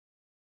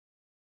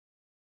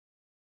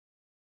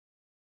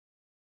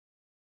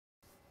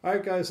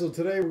Alright guys, so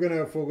today we're going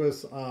to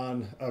focus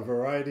on a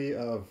variety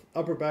of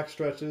upper back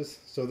stretches.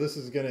 So this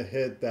is going to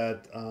hit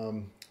that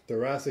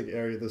thoracic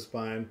area of the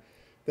spine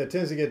that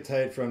tends to get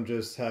tight from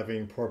just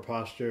having poor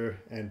posture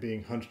and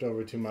being hunched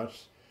over too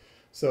much.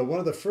 So one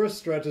of the first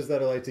stretches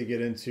that I like to get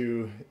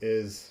into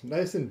is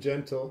nice and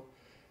gentle,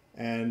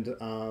 and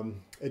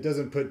it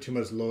doesn't put too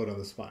much load on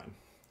the spine.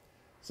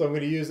 So I'm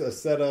going to use a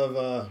set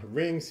of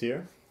rings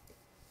here.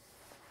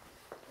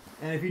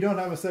 And if you don't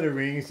have a set of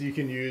rings, you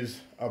can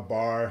use a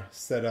bar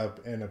set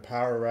up in a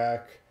power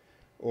rack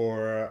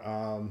or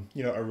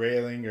a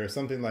railing or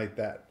something like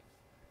that.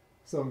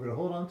 So I'm going to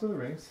hold on to the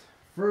rings.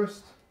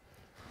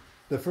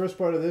 The first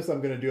part of this I'm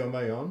going to do on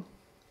my own.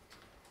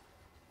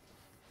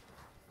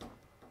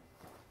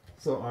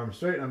 So arms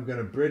straight, I'm going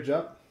to bridge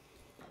up,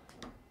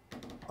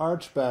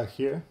 arch back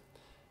here.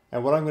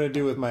 And what I'm going to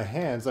do with my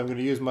hands, I'm going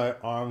to use my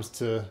arms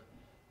to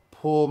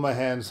pull my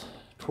hands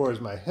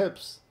towards my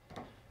hips.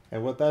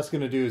 And what that's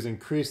going to do is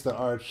increase the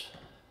arch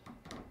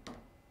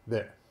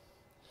there.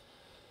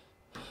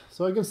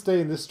 So I can stay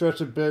in this stretch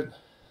a bit,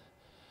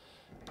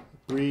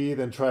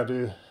 breathe, and try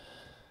to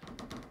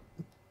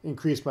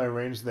increase my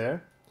range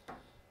there.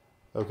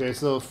 Okay,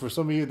 so for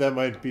some of you that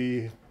might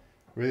be a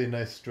really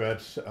nice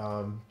stretch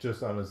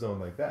just on its own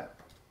like that.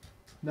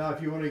 Now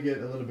if you want to get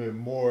a little bit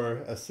more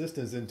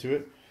assistance into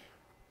it,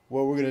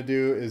 what we're going to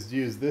do is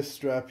use this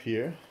strap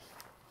here.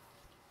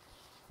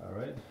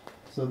 Alright,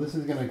 so this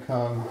is going to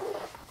come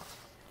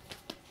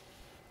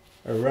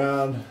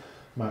around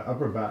my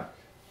upper back.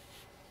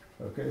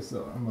 Okay,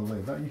 so I'm going to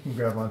lay that. You can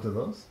grab onto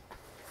those.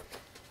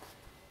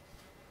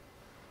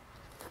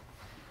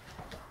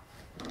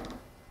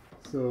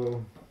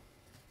 So,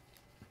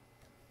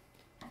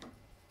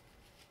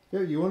 yeah,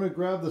 you want to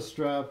grab the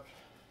strap.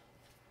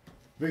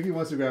 Vicky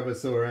wants to grab it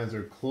so her hands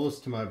are close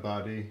to my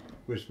body,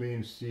 which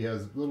means she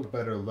has a little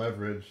better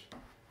leverage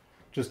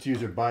just to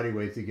use her body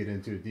weight to get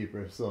into it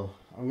deeper. So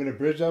I'm going to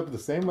bridge up the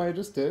same way I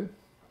just did.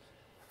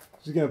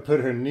 She's going to put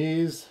her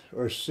knees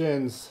or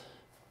shins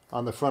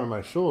on the front of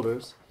my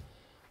shoulders.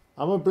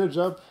 I'm going to bridge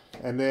up,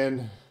 and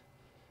then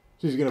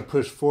she's going to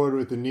push forward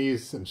with the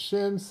knees and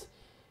shins,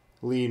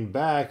 lean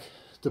back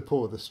to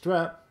pull with the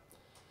strap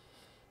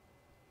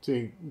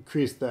to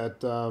increase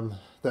that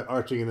that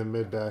arching in the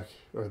mid back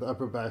or the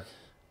upper back.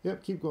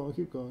 Yep, keep going,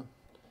 keep going.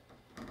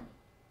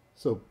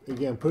 So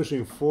again,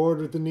 pushing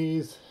forward with the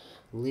knees,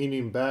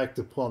 leaning back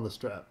to pull on the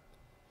strap.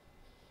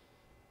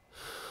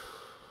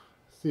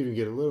 See if you can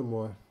get a little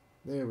more.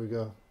 There we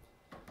go.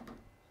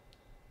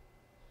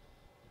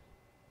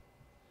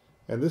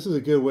 And this is a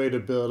good way to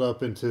build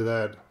up into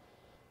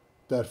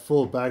that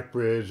full back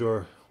bridge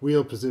or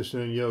wheel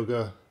position in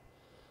yoga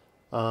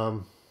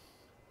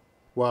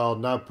while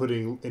not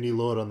putting any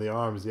load on the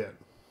arms yet.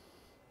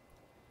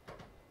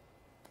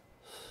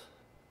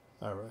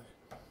 All right.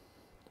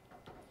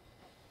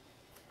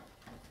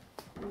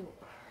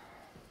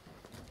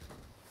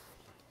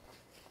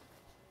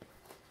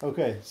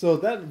 Okay, so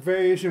that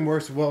variation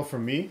works well for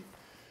me.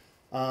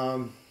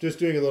 Just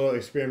doing a little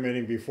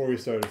experimenting before we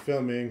started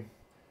filming,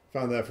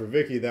 found that for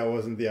Vicky that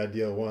wasn't the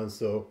ideal one,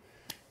 so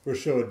we'll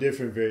show a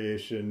different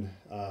variation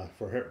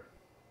for her.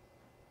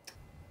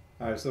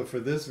 Alright, so for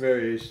this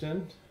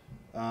variation,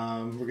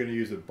 we're going to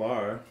use a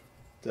bar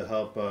to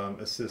help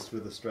assist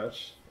with the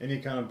stretch. Any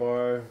kind of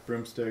bar,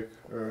 broomstick,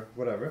 or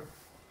whatever.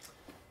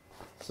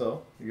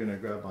 So you're going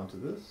to grab onto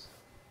this,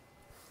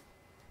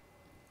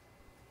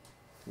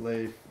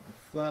 lay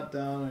flat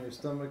down on your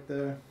stomach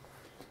there.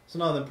 So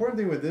now the important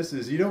thing with this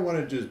is you don't want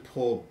to just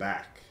pull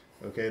back,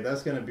 okay?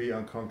 That's going to be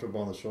uncomfortable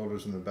on the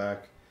shoulders and the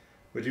back.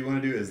 What you want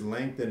to do is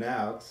lengthen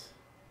out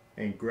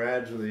and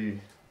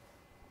gradually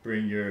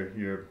bring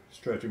your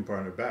stretching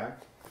partner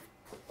back.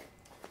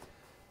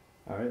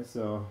 Alright,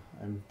 so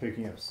I'm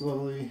picking up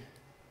slowly,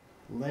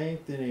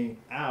 lengthening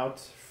out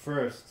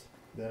first,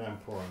 then I'm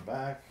pulling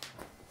back.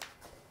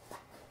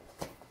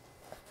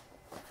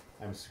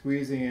 I'm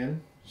squeezing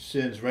in,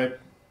 shins right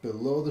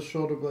below the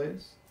shoulder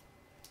blades.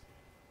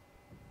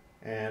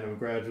 And I'm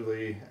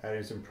gradually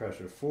adding some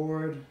pressure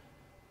forward.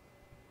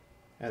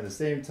 At the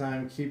same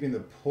time, keeping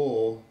the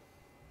pull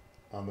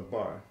on the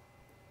bar.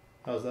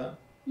 How's that?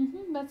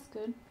 That's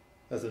good.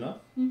 That's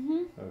enough?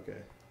 Okay.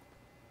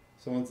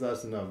 So once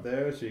that's enough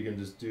there, so you can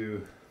just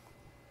do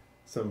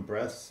some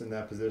breaths in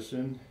that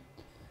position.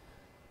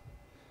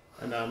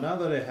 And now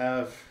that I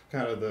have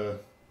kind of the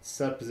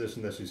set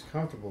position that she's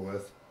comfortable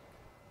with,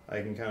 I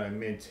can kind of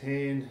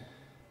maintain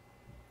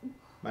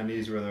my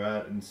knees where they're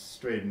at and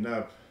straighten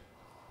up.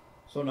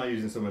 So I'm not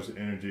using so much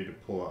energy to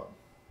pull up.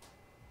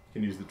 You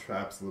can use the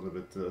traps a little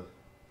bit to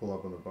pull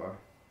up on the bar.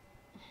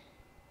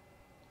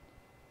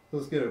 So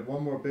let's get it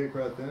one more big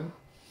breath in.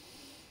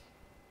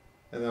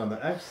 And then on the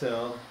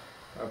exhale,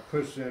 I'll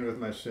push in with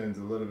my shins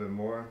a little bit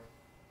more.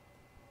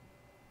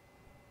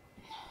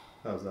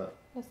 How's that?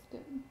 That's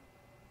good.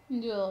 You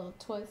can do a little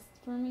twist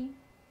for me.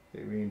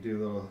 Okay, we can do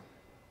a little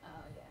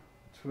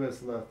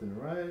twist left and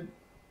right.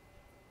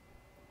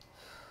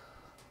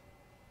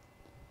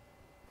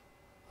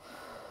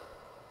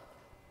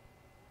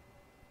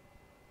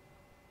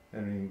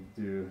 And we can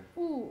do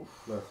Ooh.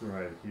 left and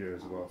right here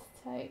as well.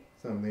 It's tight.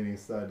 So I'm leaning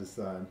side to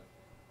side.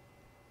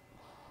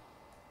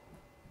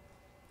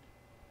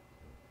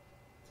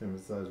 To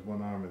massage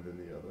one arm and then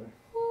the other.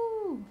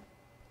 Woo.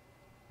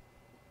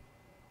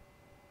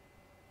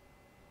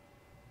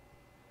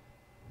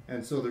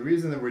 And so the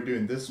reason that we're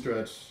doing this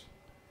stretch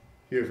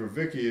here for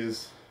Vicky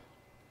is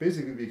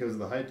basically because of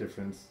the height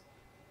difference.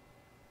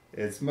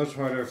 It's much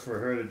harder for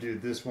her to do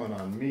this one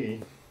on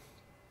me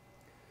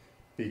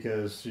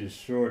because she's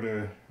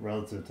shorter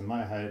relative to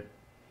my height.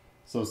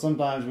 So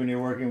sometimes when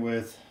you're working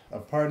with a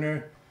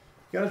partner,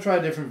 you gotta try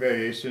different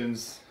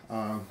variations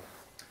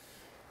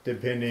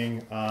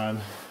depending on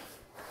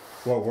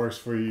what works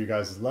for you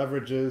guys'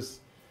 leverages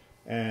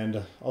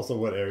and also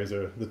what areas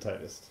are the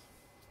tightest.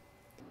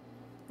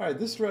 All right,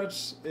 this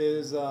stretch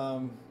is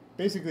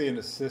basically an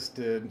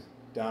assisted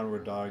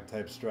downward dog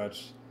type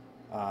stretch.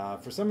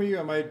 For some of you,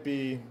 it might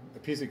be a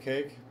piece of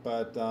cake,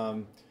 but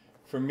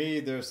for me,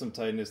 there's some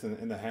tightness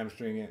in the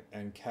hamstring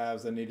and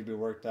calves that need to be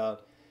worked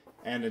out.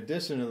 And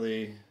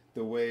additionally,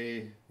 the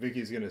way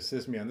Vicky's going to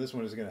assist me on this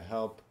one is going to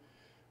help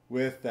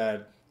with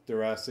that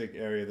thoracic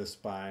area of the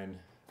spine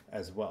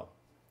as well.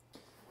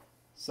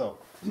 So,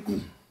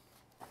 I'm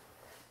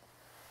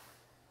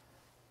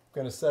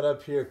going to set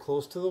up here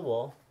close to the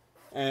wall.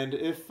 And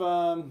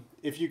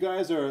if you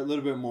guys are a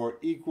little bit more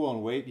equal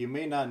in weight, you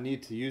may not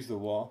need to use the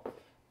wall.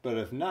 But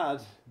if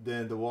not,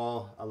 then the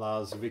wall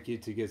allows Vicky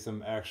to get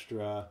some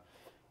extra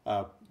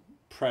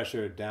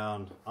pressure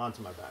down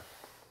onto my back.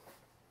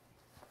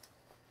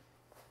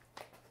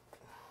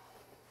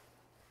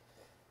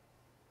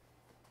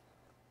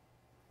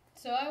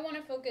 So I want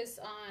to focus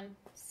on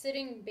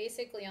sitting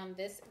basically on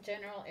this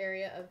general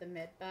area of the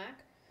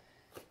mid-back.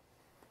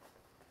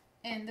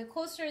 And the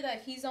closer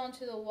that he's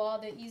onto the wall,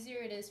 the easier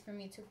it is for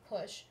me to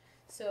push.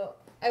 So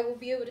I will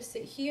be able to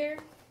sit here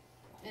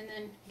and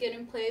then get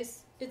in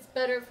place. It's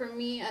better for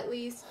me, at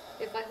least,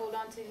 if I hold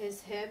on to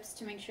his hips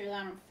to make sure that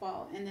I don't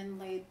fall, and then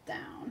lay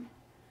down.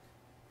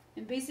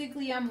 And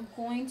basically I'm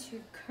going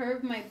to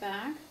curve my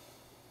back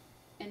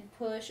and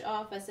push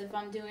off as if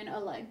I'm doing a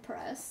leg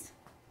press.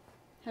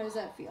 How does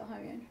that feel,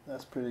 Hagen?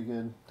 That's pretty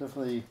good.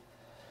 Definitely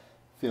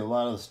feel a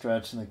lot of the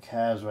stretch in the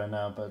calves right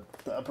now, but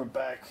the upper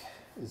back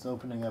is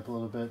opening up a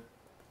little bit.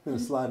 I'm going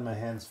to slide my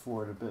hands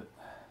forward a bit.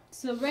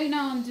 So right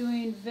now I'm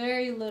doing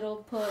very little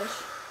push,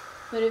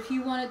 but if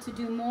you wanted to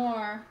do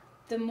more,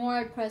 the more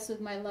I press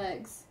with my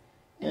legs.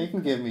 Yeah, you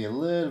can give me a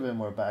little bit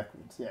more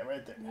backwards. Yeah,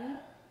 right there. Yeah.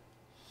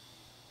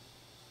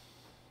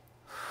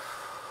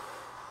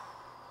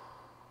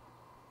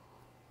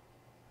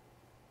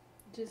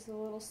 Just a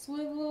little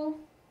swivel.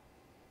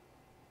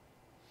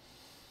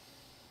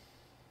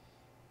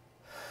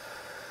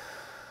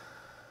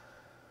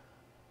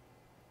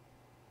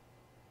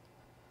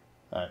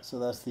 Alright, so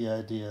that's the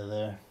idea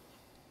there.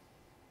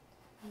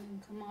 And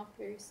come off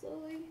very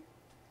slowly.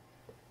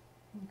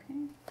 Okay.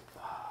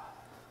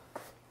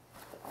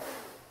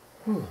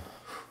 Whew.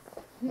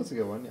 That's a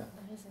good one, yeah.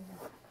 That is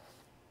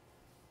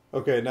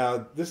Okay,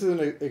 now this is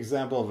an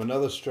example of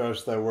another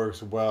stretch that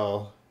works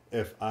well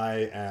if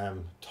I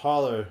am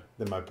taller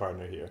than my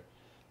partner here.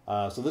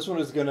 So this one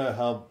is going to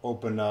help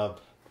open up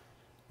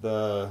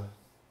the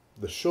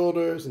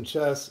shoulders and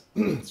chest,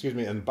 excuse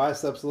me, and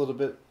biceps a little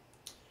bit.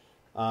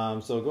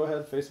 So go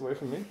ahead, face away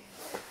from me.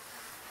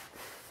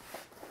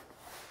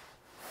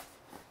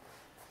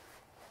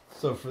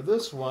 So for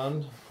this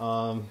one,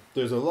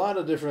 there's a lot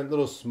of different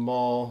little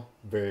small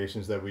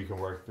variations that we can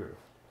work through.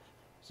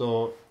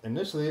 So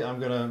initially I'm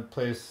going to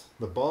place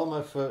the ball of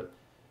my foot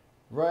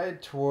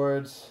right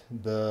towards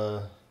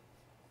the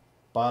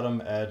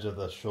bottom edge of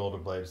the shoulder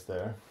blades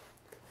there.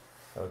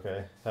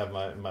 Okay, have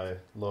my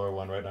lower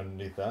one right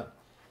underneath that.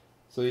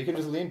 So you can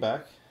just lean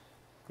back.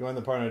 You want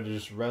the partner to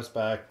just rest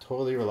back,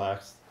 totally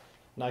relaxed,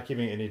 not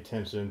keeping any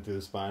tension through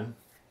the spine.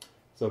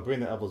 So bring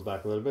the elbows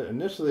back a little bit.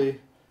 Initially,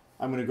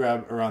 I'm going to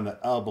grab around the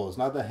elbows,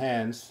 not the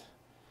hands,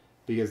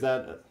 because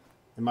that,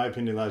 in my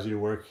opinion, allows you to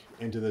work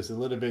into this a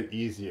little bit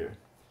easier.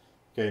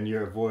 Okay, and you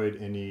avoid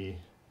any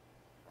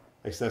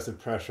excessive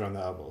pressure on the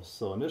elbows.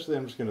 So initially,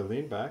 I'm just going to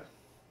lean back.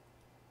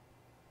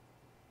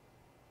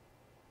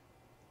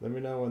 Let me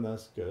know when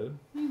that's good.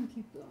 You can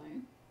keep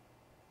going.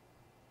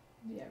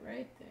 Yeah,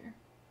 right there.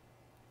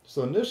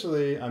 So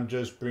initially, I'm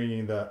just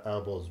bringing the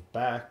elbows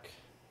back.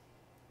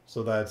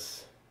 So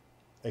that's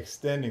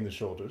extending the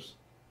shoulders.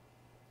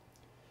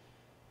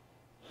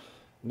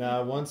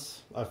 Now,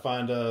 once I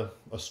find a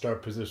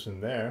start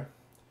position there,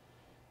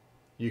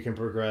 you can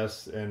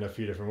progress in a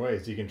few different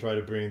ways. You can try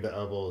to bring the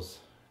elbows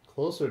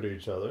closer to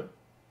each other.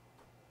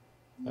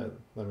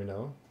 Let me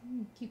know.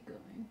 Keep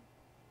going.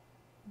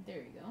 There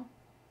you go.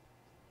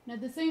 And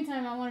at the same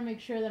time, I want to make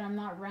sure that I'm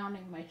not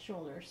rounding my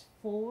shoulders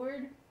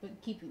forward, but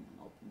keeping them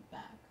open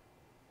back.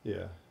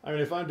 Yeah. I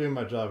mean, if I'm doing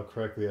my job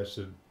correctly, I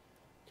should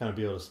kind of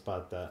be able to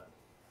spot that.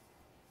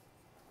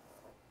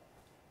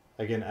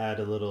 I can add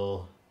a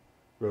little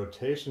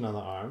rotation on the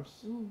arms.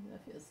 Ooh,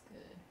 that feels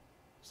good.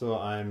 So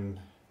I'm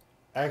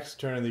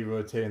externally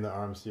rotating the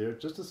arms here.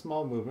 Just a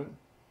small movement.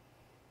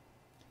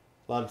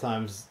 A lot of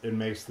times it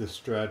makes the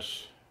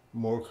stretch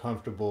more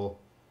comfortable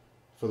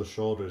for the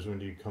shoulders when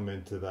you come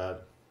into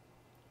that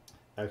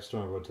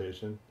external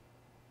rotation.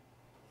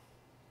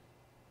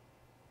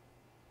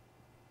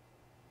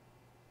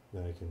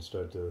 Then I can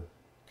start to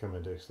come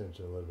into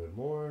extension a little bit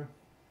more.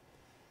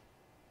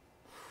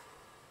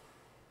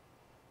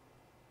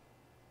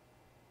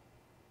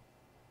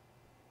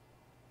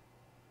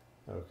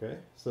 Okay,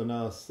 so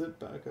now sit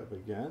back up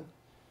again.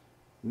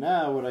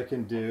 Now what I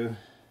can do,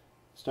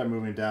 start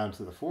moving down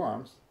to the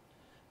forearms.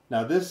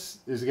 Now this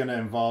is going to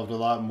involve a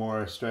lot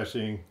more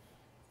stretching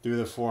through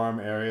the forearm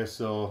area,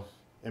 so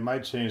it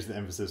might change the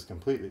emphasis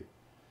completely.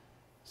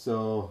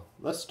 So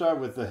let's start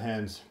with the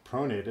hands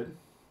pronated.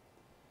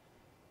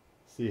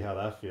 See how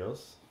that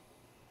feels.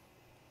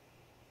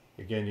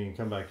 Again, you can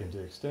come back into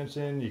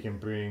extension. You can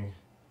bring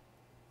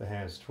the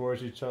hands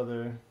towards each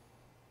other.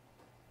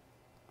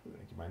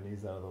 Get my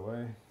knees out of the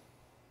way.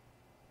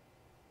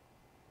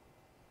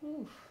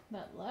 Oof,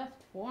 that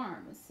left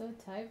forearm is so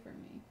tight for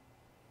me.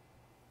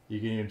 You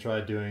can even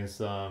try doing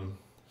some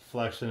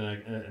flexion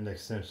and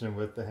extension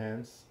with the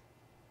hands.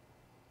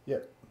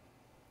 Yep.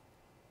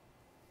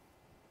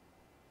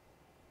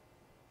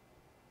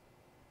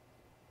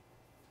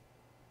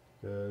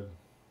 Good.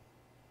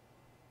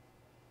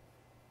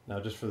 Now,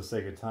 just for the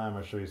sake of time,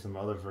 I'll show you some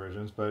other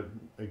versions. But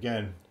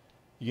again,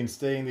 you can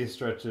stay in these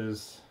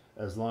stretches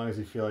as long as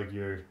you feel like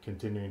you're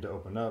continuing to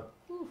open up.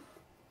 Oof.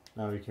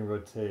 Now we can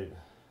rotate.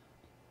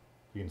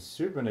 You can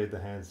supinate the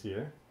hands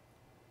here.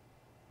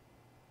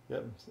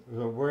 Yep.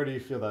 So where do you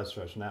feel that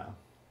stretch now?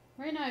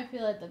 Right now I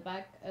feel at the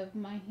back of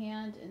my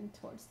hand and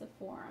towards the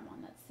forearm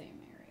on that same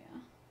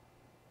area.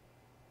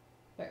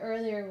 But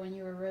earlier when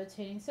you were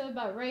rotating, so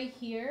about right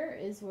here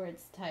is where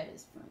it's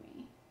tightest for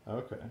me.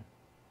 Okay.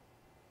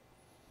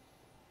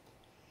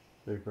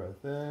 Big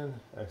breath in,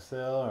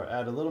 exhale, or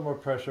add a little more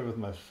pressure with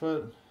my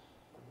foot.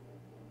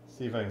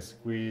 See if I can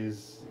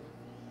squeeze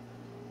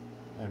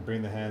and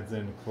bring the hands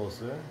in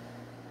closer.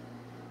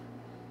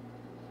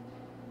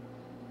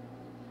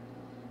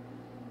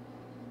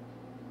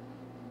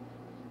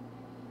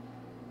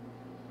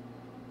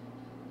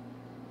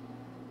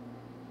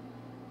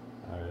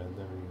 Alright, and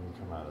then we can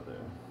come out of there.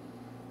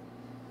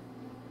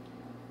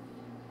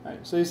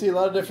 Alright, so you see a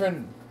lot of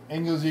different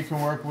angles you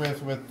can work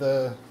with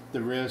the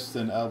wrists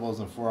and elbows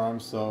and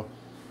forearms. So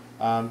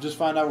just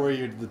find out where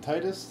you're the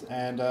tightest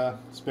and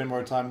spend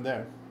more time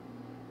there.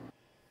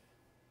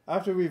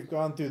 After we've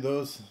gone through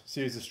those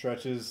series of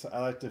stretches, I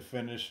like to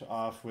finish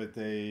off with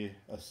a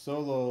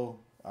solo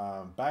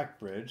back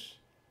bridge,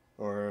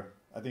 or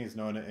I think it's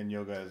known in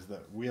yoga as the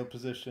wheel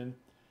position,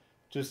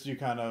 just to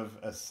kind of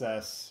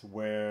assess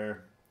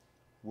where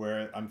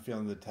I'm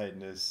feeling the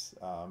tightness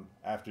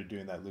after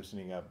doing that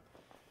loosening up.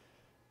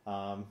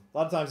 A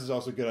lot of times it's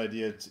also a good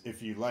idea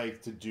if you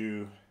like to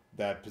do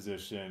that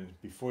position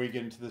before you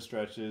get into the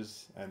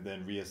stretches and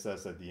then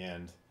reassess at the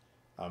end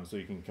so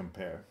you can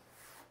compare.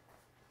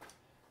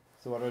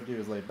 So what I do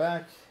is lay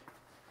back.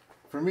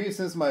 For me,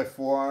 since my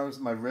forearms,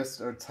 my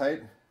wrists are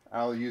tight,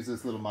 I'll use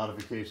this little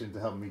modification to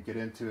help me get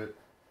into it,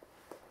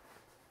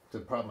 to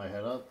prop my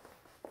head up.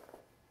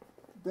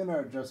 Then I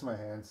adjust my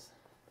hands,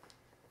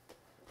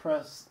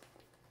 press,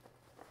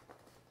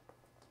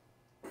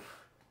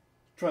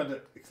 trying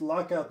to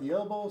lock out the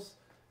elbows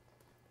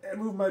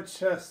and move my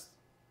chest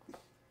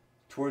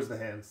towards the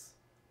hands.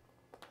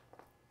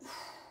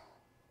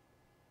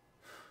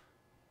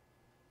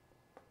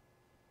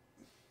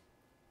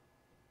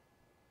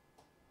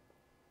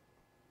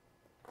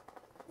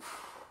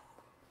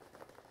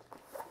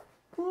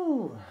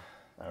 Whew.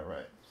 All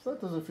right, so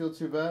that doesn't feel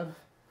too bad.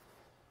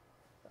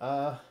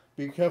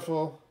 Be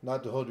careful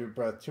not to hold your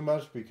breath too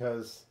much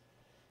because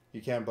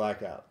you can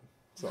black out.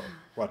 So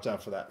watch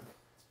out for that.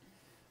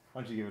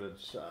 Why don't you give it a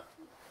shot?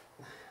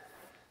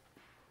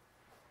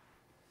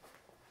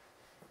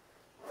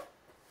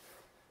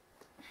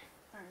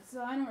 Alright,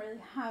 so I don't really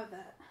have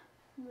that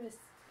wrist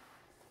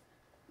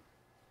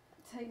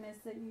tightness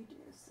that you do,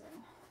 so.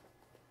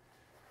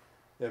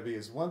 Yeah,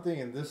 because one thing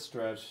in this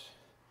stretch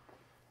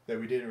that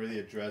we didn't really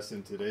address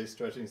in today's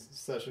stretching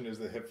session is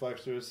the hip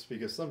flexors,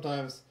 because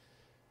sometimes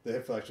the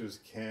hip flexors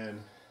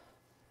can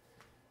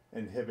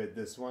inhibit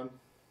this one.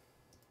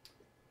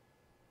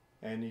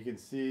 And you can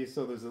see,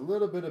 so there's a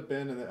little bit of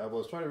bend in the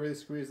elbows. Try to really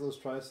squeeze those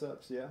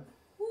triceps, yeah?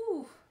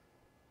 Woo.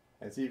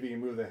 And see if you can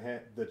move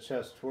the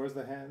chest towards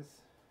the hands.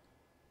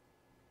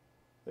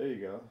 There you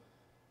go.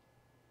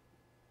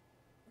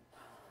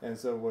 And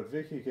so what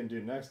Vicky can do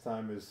next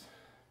time is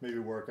maybe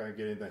work on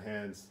getting the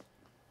hands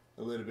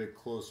a little bit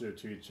closer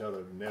to each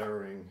other,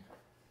 narrowing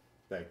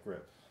that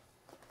grip.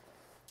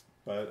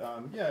 But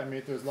yeah, I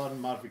mean, there's a lot of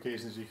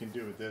modifications you can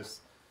do with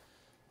this.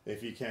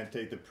 If you can't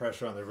take the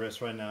pressure on the wrist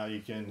right now,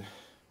 you can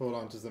hold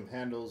on to some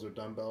handles or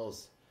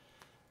dumbbells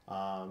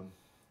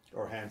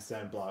or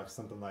handstand blocks,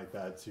 something like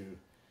that to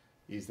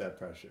ease that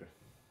pressure.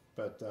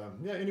 But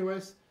yeah,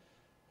 anyways,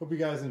 hope you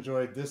guys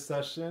enjoyed this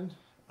session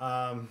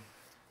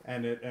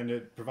and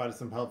it provided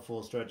some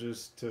helpful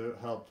stretches to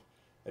help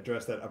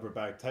address that upper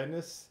back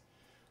tightness.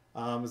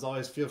 As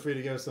always, feel free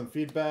to give us some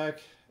feedback.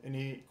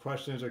 Any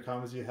questions or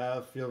comments you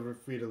have, feel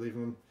free to leave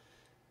them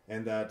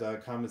in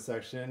that comment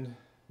section.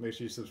 Make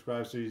sure you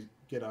subscribe so you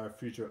get our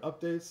future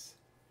updates.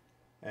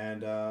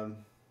 And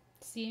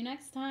See you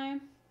next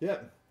time. yeah,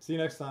 see you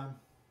next time.